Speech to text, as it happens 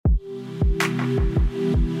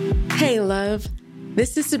love.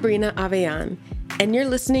 This is Sabrina Aveyan, and you're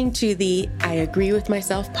listening to the I Agree With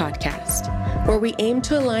Myself podcast, where we aim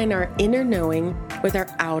to align our inner knowing with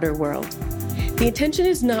our outer world. The intention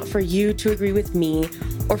is not for you to agree with me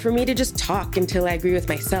or for me to just talk until I agree with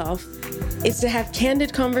myself. It's to have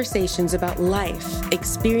candid conversations about life,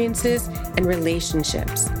 experiences, and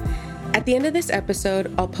relationships. At the end of this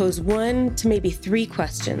episode, I'll pose 1 to maybe 3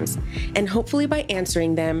 questions, and hopefully by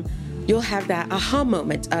answering them, you'll have that aha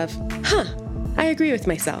moment of, I agree with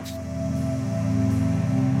myself.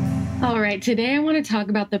 All right, today I want to talk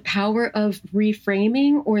about the power of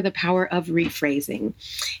reframing or the power of rephrasing.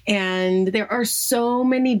 And there are so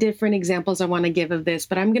many different examples I want to give of this,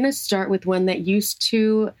 but I'm going to start with one that used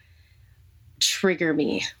to trigger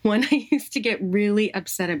me, one I used to get really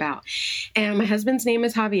upset about. And my husband's name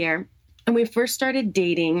is Javier. And we first started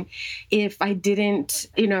dating, if I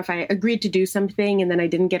agreed to do something and then I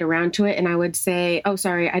didn't get around to it, and I would say, oh,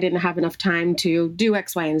 sorry, I didn't have enough time to do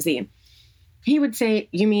X, Y, and Z. He would say,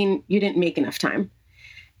 you mean you didn't make enough time?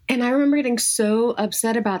 And I remember getting so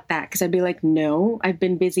upset about that because I'd be like, no, I've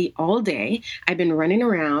been busy all day. I've been running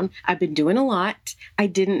around. I've been doing a lot. I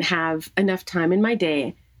didn't have enough time in my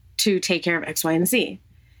day to take care of X, Y, and Z.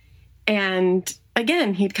 And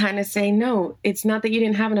again, he'd kind of say, no, it's not that you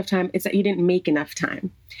didn't have enough time. It's that you didn't make enough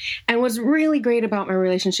time. And what's really great about my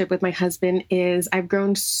relationship with my husband is I've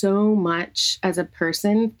grown so much as a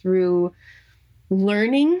person through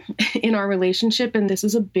learning in our relationship. And this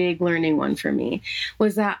is a big learning one for me,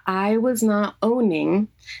 was that I was not owning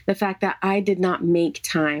the fact that I did not make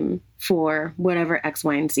time for whatever X,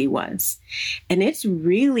 Y, and Z was. And it's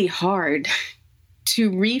really hard to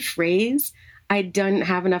rephrase I didn't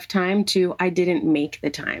have enough time to I didn't make the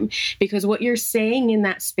time. Because what you're saying in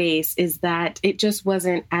that space is that it just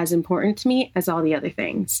wasn't as important to me as all the other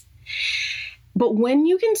things. But when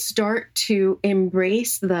you can start to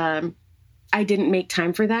embrace the I didn't make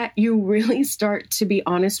time for that, you really start to be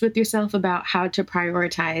honest with yourself about how to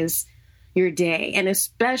prioritize your day. And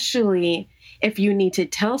especially if you need to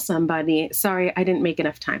tell somebody, sorry, I didn't make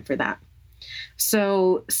enough time for that.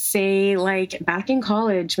 So say like back in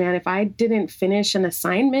college, man, if I didn't finish an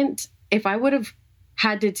assignment, if I would have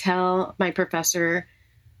had to tell my professor,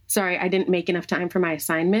 sorry, I didn't make enough time for my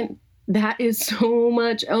assignment, that is so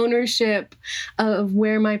much ownership of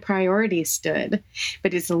where my priorities stood.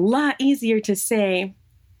 But it's a lot easier to say,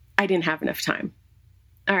 I didn't have enough time.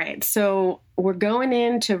 All right, so we're going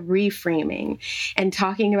into reframing and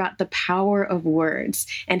talking about the power of words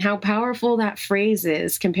and how powerful that phrase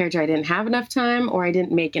is compared to I didn't have enough time or I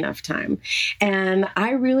didn't make enough time. And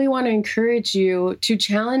I really want to encourage you to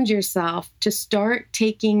challenge yourself to start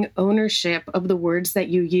taking ownership of the words that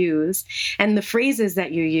you use and the phrases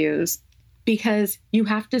that you use, because you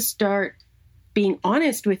have to start being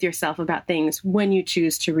honest with yourself about things when you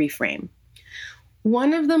choose to reframe.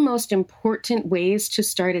 One of the most important ways to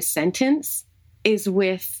start a sentence is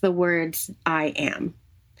with the words, I am.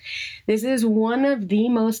 This is one of the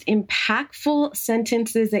most impactful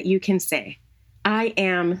sentences that you can say. I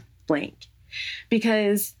am blank.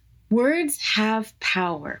 Because words have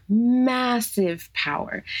power, massive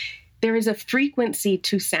power. There is a frequency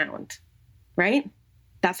to sound, right?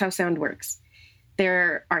 That's how sound works.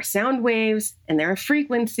 There are sound waves and there are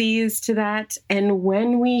frequencies to that. And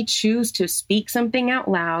when we choose to speak something out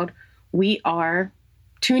loud, we are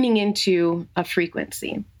tuning into a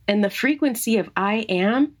frequency. And the frequency of I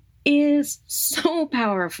am is so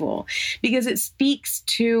powerful because it speaks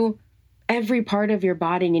to every part of your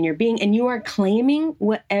body and your being. And you are claiming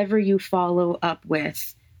whatever you follow up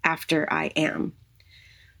with after I am.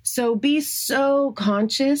 So be so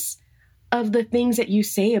conscious of the things that you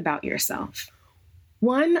say about yourself.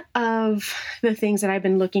 One of the things that I've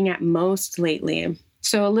been looking at most lately,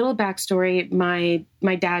 so a little backstory,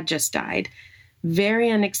 my dad just died very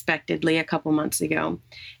unexpectedly a couple months ago,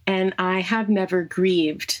 and I have never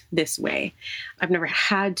grieved this way. I've never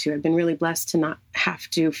had to. I've been really blessed to not have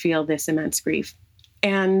to feel this immense grief.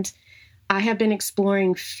 And I have been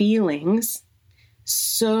exploring feelings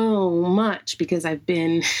so much because I've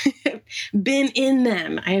been in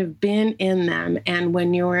them. I have been in them. And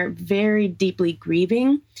when you're very deeply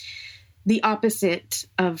grieving, the opposite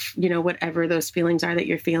of, whatever those feelings are that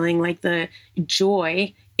you're feeling, like the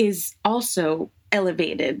joy is also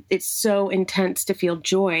elevated. It's so intense to feel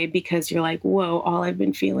joy because you're like, whoa, all I've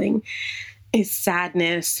been feeling is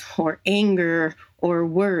sadness or anger or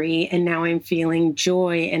worry. And now I'm feeling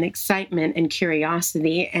joy and excitement and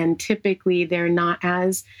curiosity. And typically they're not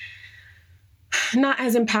as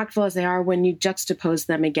impactful as they are when you juxtapose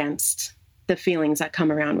them against the feelings that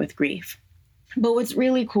come around with grief. But what's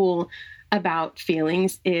really cool about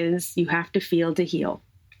feelings is you have to feel to heal.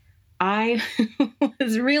 I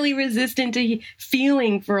was really resistant to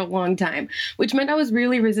feeling for a long time, which meant I was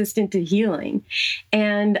really resistant to healing.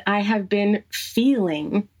 And I have been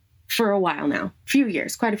feeling for a while now,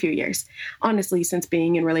 quite a few years, honestly, since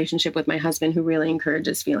being in relationship with my husband, who really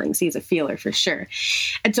encourages feelings. He's a feeler for sure.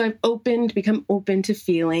 And so I've become open to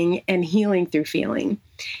feeling and healing through feeling.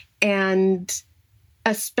 And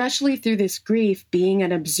especially through this grief, being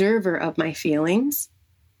an observer of my feelings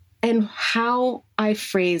and how I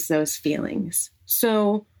phrase those feelings.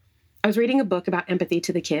 So I was reading a book about empathy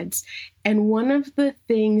to the kids. And one of the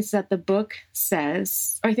things that the book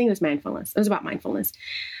says, or I think it was mindfulness, it was about mindfulness,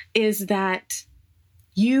 is that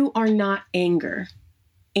you are not anger.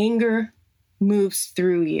 Anger moves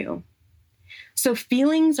through you. So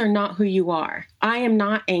feelings are not who you are. I am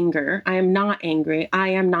not anger. I am not angry. I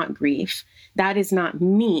am not grief. That is not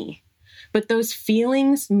me. But those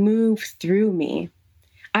feelings move through me.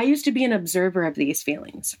 I used to be an observer of these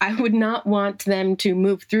feelings. I would not want them to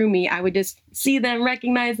move through me. I would just see them,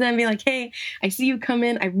 recognize them, be like, hey, I see you come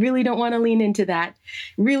in. I really don't want to lean into that.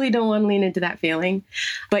 Really don't want to lean into that feeling.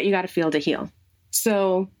 But you got to feel to heal.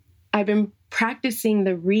 So I've been practicing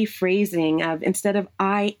the rephrasing of, instead of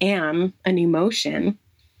I am an emotion,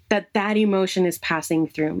 that emotion is passing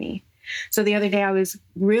through me. So the other day I was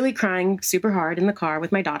really crying super hard in the car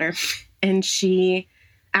with my daughter, and she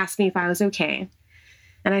asked me if I was okay.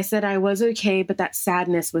 And I said I was okay, but that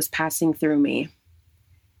sadness was passing through me.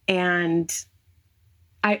 And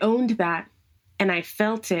I owned that, and I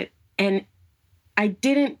felt it. And I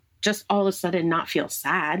didn't just all of a sudden not feel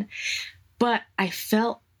sad, but I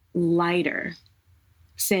felt lighter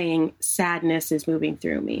saying sadness is moving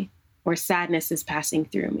through me, or sadness is passing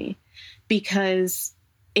through me, because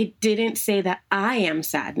it didn't say that I am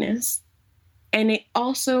sadness. And it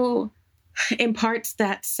also imparts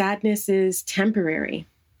that sadness is temporary,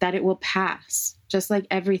 that it will pass, just like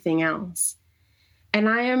everything else. And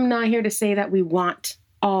I am not here to say that we want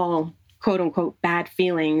all quote unquote bad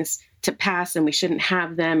feelings to pass and we shouldn't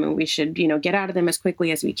have them and we should, get out of them as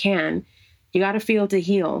quickly as we can. You got to feel to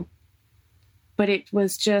heal. But it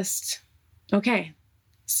was just, okay,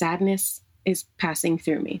 sadness is passing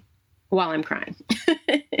through me while I'm crying.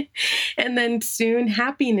 And then soon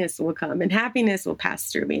happiness will come and happiness will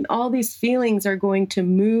pass through me. And all these feelings are going to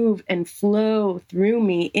move and flow through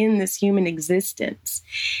me in this human existence.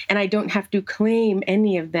 And I don't have to claim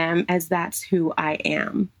any of them as that's who I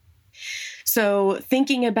am. So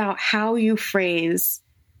thinking about how you phrase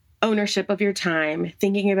ownership of your time,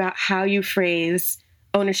 thinking about how you phrase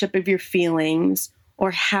ownership of your feelings,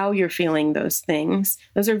 or how you're feeling those things,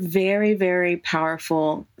 those are very, very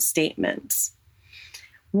powerful statements.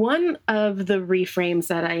 One of the reframes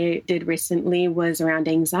that I did recently was around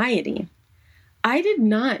anxiety. I did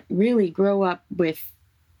not really grow up with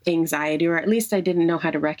anxiety, or at least I didn't know how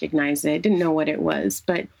to recognize it, didn't know what it was.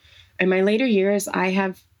 But in my later years, I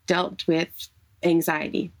have dealt with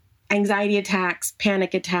anxiety attacks,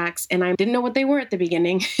 panic attacks, and I didn't know what they were at the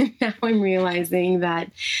beginning. Now I'm realizing that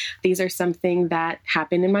these are something that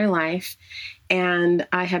happened in my life, and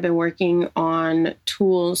I have been working on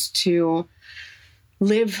tools to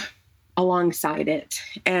live alongside it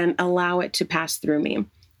and allow it to pass through me.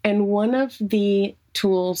 And one of the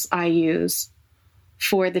tools I use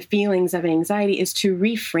for the feelings of anxiety is to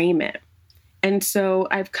reframe it. And so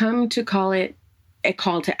I've come to call it a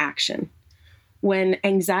call to action. When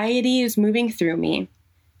anxiety is moving through me,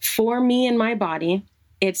 for me and my body,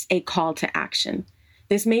 it's a call to action.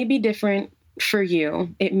 This may be different for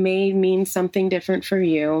you. It may mean something different for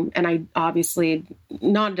you. And I obviously,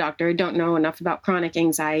 not a doctor, I don't know enough about chronic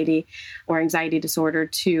anxiety or anxiety disorder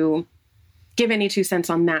to give any 2 cents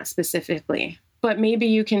on that specifically. But maybe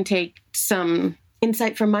you can take some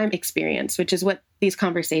insight from my experience, which is what these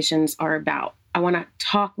conversations are about. I want to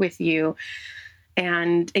talk with you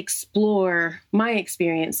and explore my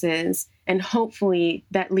experiences, and hopefully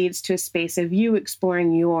that leads to a space of you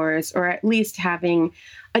exploring yours, or at least having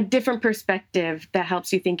a different perspective that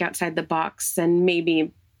helps you think outside the box and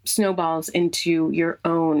maybe snowballs into your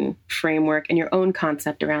own framework and your own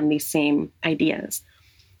concept around these same ideas.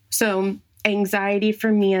 So anxiety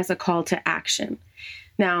for me as a call to action.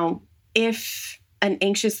 Now, if an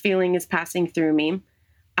anxious feeling is passing through me,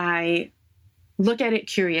 I look at it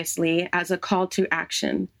curiously as a call to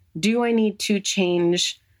action. Do I need to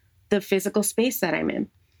change the physical space that I'm in?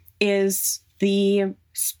 Is the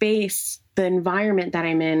space, the environment that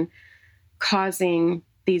I'm in, causing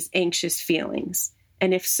these anxious feelings?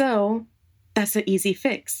 And if so, that's an easy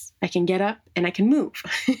fix. I can get up and I can move.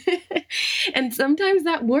 And sometimes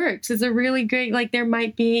that works. It's a really great, like there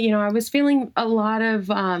might be, I was feeling a lot of,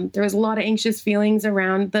 there was a lot of anxious feelings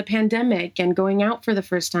around the pandemic and going out for the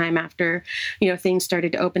first time after, things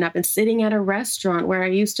started to open up, and sitting at a restaurant where I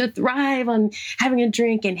used to thrive on having a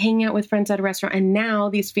drink and hanging out with friends at a restaurant. And now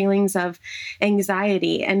these feelings of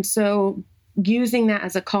anxiety. And so using that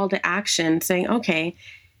as a call to action, saying, okay,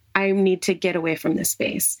 I need to get away from this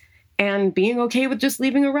space, and being okay with just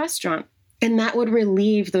leaving a restaurant. And that would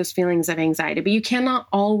relieve those feelings of anxiety. But you cannot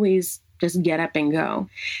always just get up and go.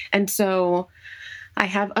 And so I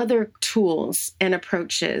have other tools and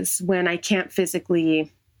approaches when I can't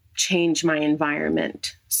physically change my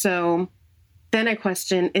environment. So then I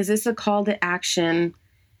question, is this a call to action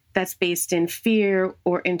that's based in fear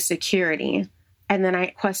or insecurity? And then I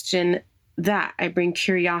question that. I bring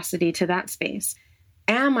curiosity to that space.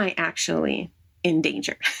 Am I actually in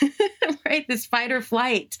danger, right? This fight or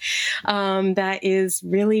flight that is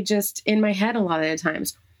really just in my head a lot of the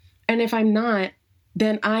times. And if I'm not,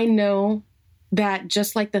 then I know that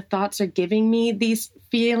just like the thoughts are giving me these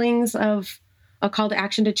feelings of a call to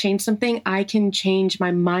action to change something, I can change my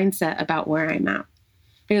mindset about where I'm at.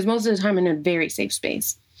 Because most of the time I'm in a very safe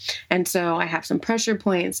space. And so I have some pressure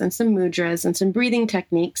points and some mudras and some breathing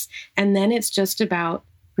techniques. And then it's just about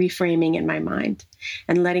reframing in my mind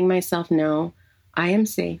and letting myself know I am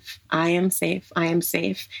safe, I am safe, I am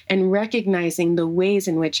safe, and recognizing the ways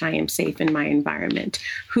in which I am safe in my environment.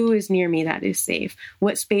 Who is near me that is safe?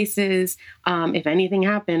 What spaces, if anything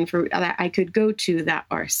happened, that I could go to that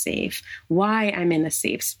are safe? Why I'm in a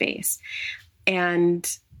safe space? And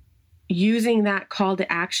using that call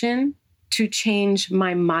to action to change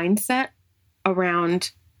my mindset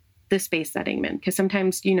around the space that I'm in. Because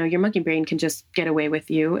sometimes, your monkey brain can just get away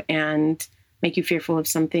with you and make you fearful of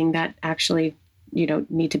something that actually you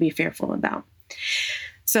don't need to be fearful about.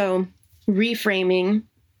 So reframing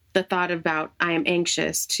the thought about I am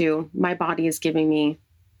anxious to my body is giving me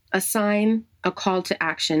a sign, a call to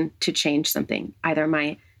action to change something, either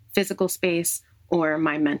my physical space or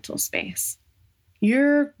my mental space.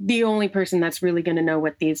 You're the only person that's really going to know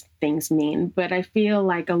what these things mean. But I feel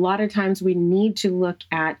like a lot of times we need to look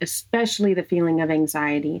at, especially the feeling of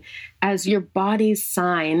anxiety, as your body's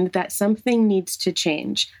sign that something needs to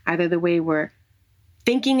change, either the way we're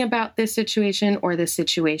thinking about this situation or the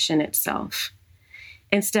situation itself,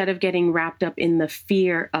 instead of getting wrapped up in the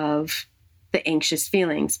fear of the anxious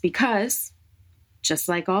feelings. Because just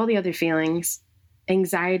like all the other feelings,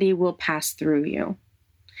 anxiety will pass through you.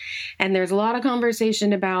 And there's a lot of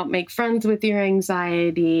conversation about make friends with your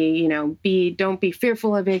anxiety, don't be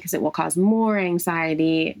fearful of it because it will cause more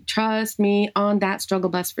anxiety. Trust me, on that struggle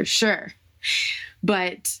bus for sure.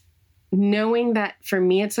 But knowing that for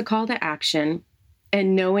me, it's a call to action,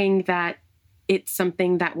 and knowing that it's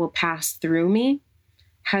something that will pass through me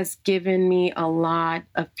has given me a lot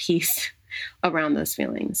of peace around those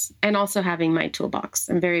feelings. And also having my toolbox.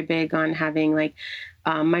 I'm very big on having my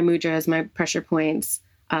mudras, my pressure points,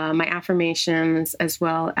 my affirmations, as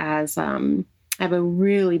well as I have a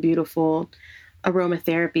really beautiful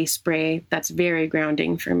aromatherapy spray that's very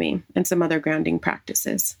grounding for me, and some other grounding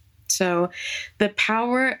practices. So the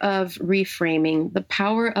power of reframing, the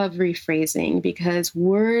power of rephrasing, because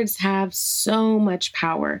words have so much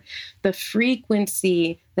power. The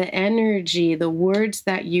frequency, the energy, the words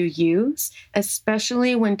that you use,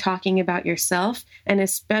 especially when talking about yourself, and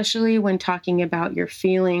especially when talking about your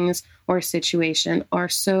feelings or situation, are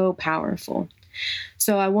so powerful.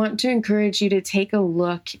 So I want to encourage you to take a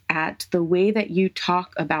look at the way that you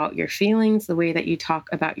talk about your feelings, the way that you talk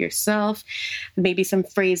about yourself, maybe some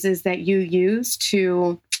phrases that you use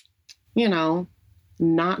to,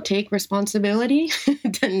 not take responsibility,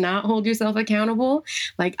 to not hold yourself accountable,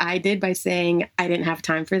 like I did by saying I didn't have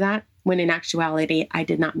time for that, when in actuality, I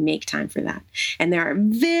did not make time for that. And there are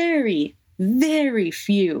very, very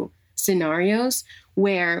few scenarios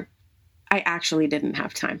where I actually didn't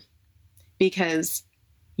have time. Because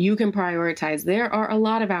you can prioritize. There are a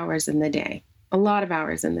lot of hours in the day.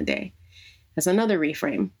 That's another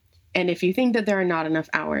reframe. And if you think that there are not enough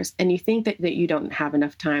hours and you think that you don't have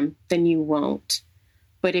enough time, then you won't.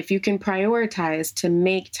 But if you can prioritize to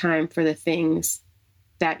make time for the things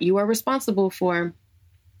that you are responsible for,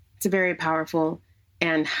 it's a very powerful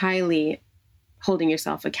and highly holding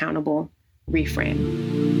yourself accountable reframe.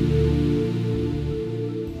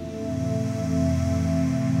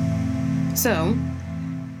 So,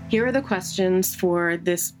 here are the questions for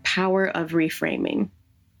this power of reframing.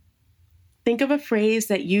 Think of a phrase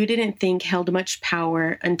that you didn't think held much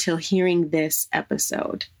power until hearing this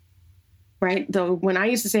episode, right? Though when I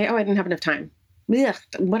used to say, I didn't have enough time, ugh,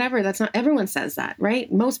 whatever, that's not, everyone says that,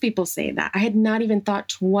 right? Most people say that. I had not even thought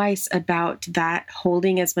twice about that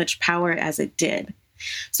holding as much power as it did.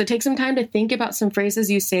 So take some time to think about some phrases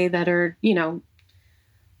you say that are,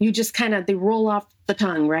 you just they roll off the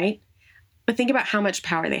tongue, right? But think about how much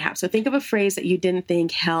power they have. So think of a phrase that you didn't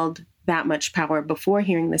think held that much power before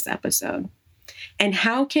hearing this episode. And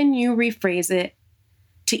how can you rephrase it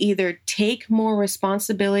to either take more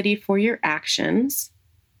responsibility for your actions,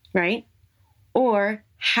 right? Or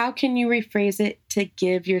how can you rephrase it to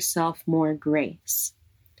give yourself more grace?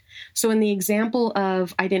 So in the example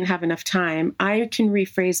of I didn't have enough time, I can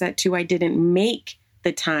rephrase that to I didn't make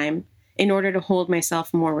the time in order to hold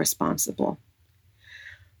myself more responsible.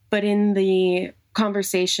 But in the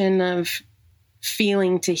conversation of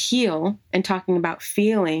feeling to heal and talking about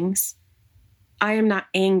feelings, I am not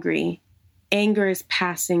angry. Anger is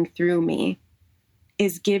passing through me,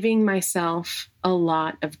 is giving myself a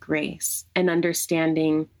lot of grace and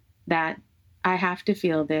understanding that I have to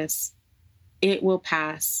feel this. It will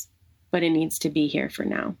pass, but it needs to be here for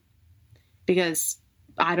now. Because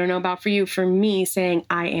I don't know about for you, for me, saying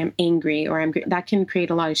I am angry or that can create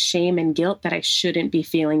a lot of shame and guilt that I shouldn't be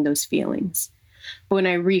feeling those feelings. But when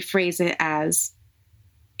I rephrase it as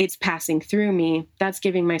it's passing through me, that's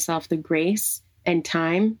giving myself the grace and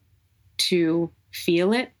time to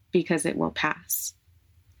feel it because it will pass.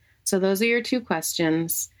 So those are your two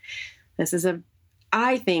questions. This is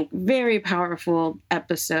I think, very powerful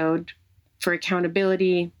episode for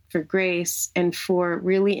accountability, for grace, and for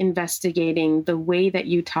really investigating the way that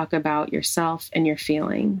you talk about yourself and your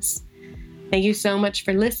feelings. Thank you so much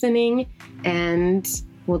for listening, and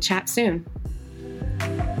we'll chat soon.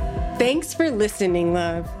 Thanks for listening,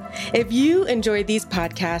 love. If you enjoyed these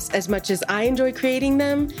podcasts as much as I enjoy creating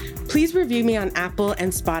them, please review me on Apple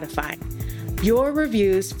and Spotify. Your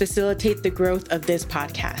reviews facilitate the growth of this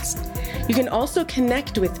podcast. You can also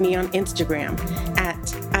connect with me on Instagram at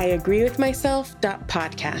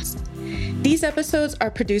iagreewithmyself.podcast. These episodes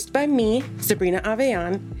are produced by me, Sabrina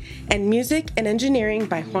Avean, and music and engineering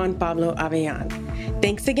by Juan Pablo Avean.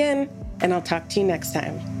 Thanks again, and I'll talk to you next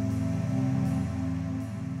time.